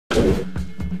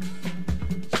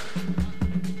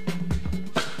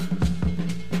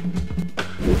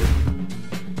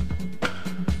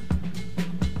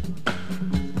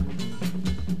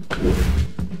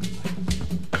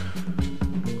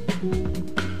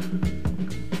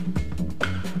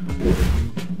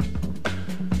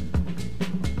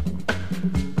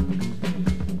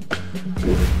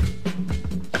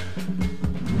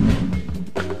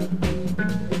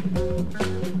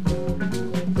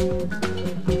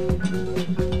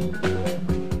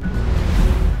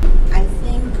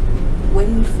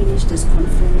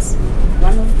conference,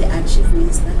 one of the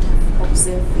achievements that I've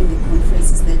observed in the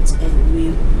conference is that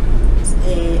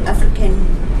African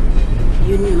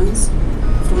unions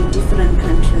from different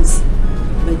countries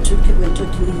were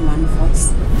talking in one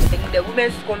voice. The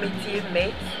Women's Committee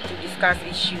met to discuss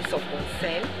issues of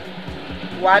concern.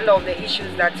 One of the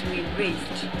issues that we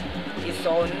raised is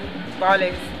on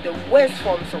violence, the worst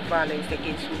forms of violence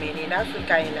against women in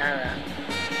Africa and Arab.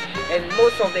 And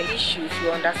most of the issues we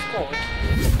underscored.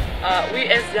 We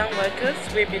as young workers,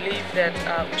 we believe that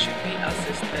we should be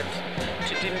assisted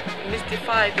to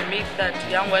demystify the myth that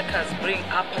young workers bring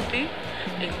apathy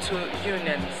into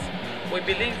unions. We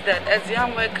believe that as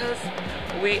young workers,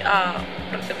 we are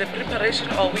the preparation,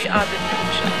 or we are the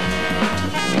future.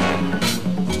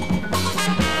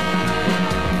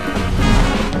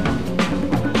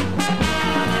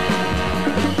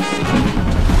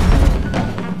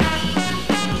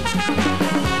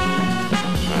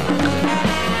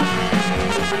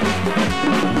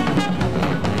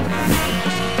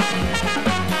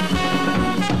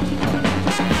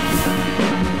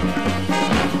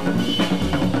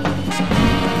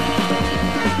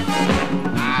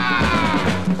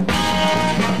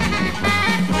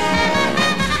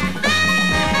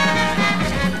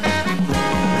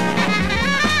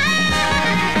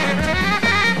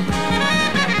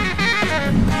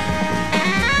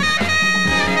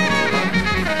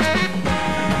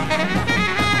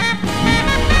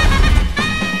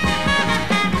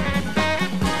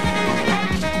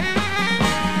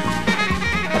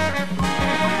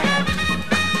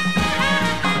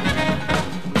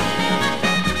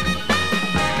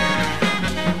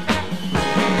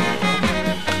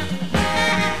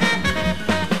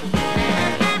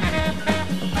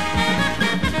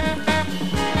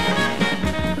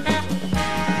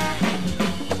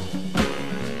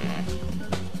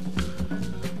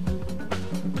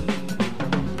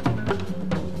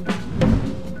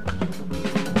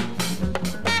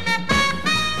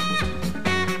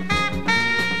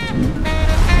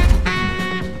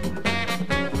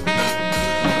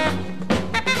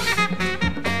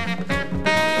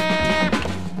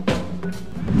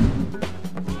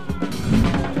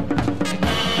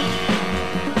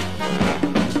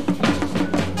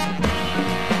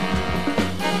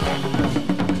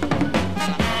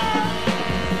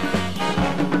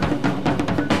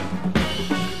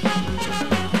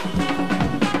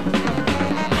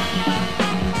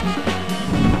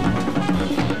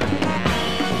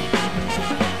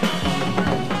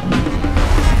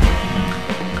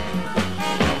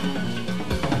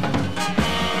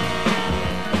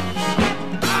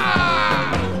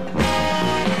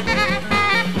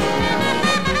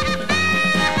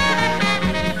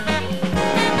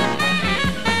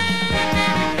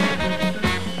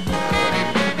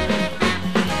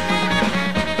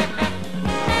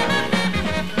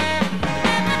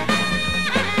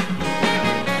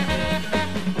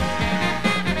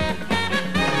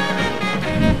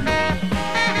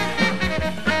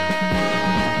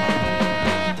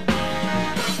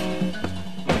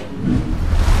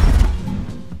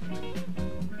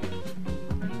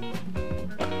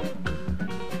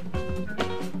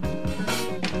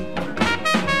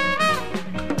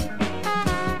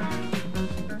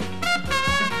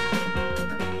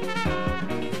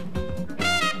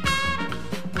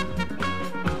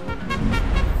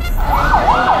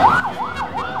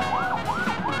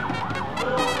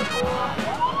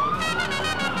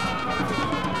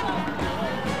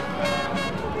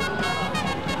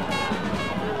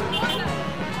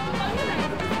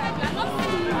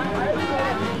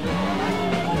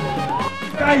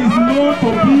 Nigeria is known to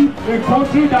be a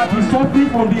country that is suffering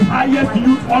from the highest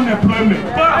youth unemployment.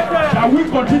 Shall we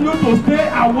continue to stay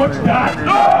and watch that?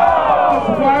 No!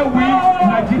 That's why we,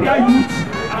 Nigeria youth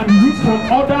and youth from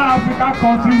other African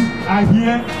countries are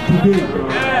here today.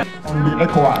 On the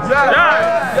ECOWAS.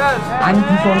 And it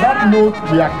is on that note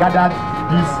we are gathered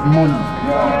this morning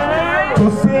to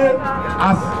say,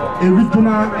 as a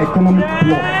regional economic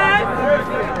bloc,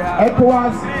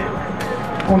 ECOWAS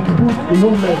contributes no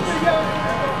less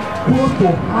close to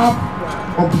half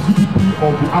of the GDP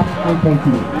of the African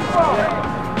country.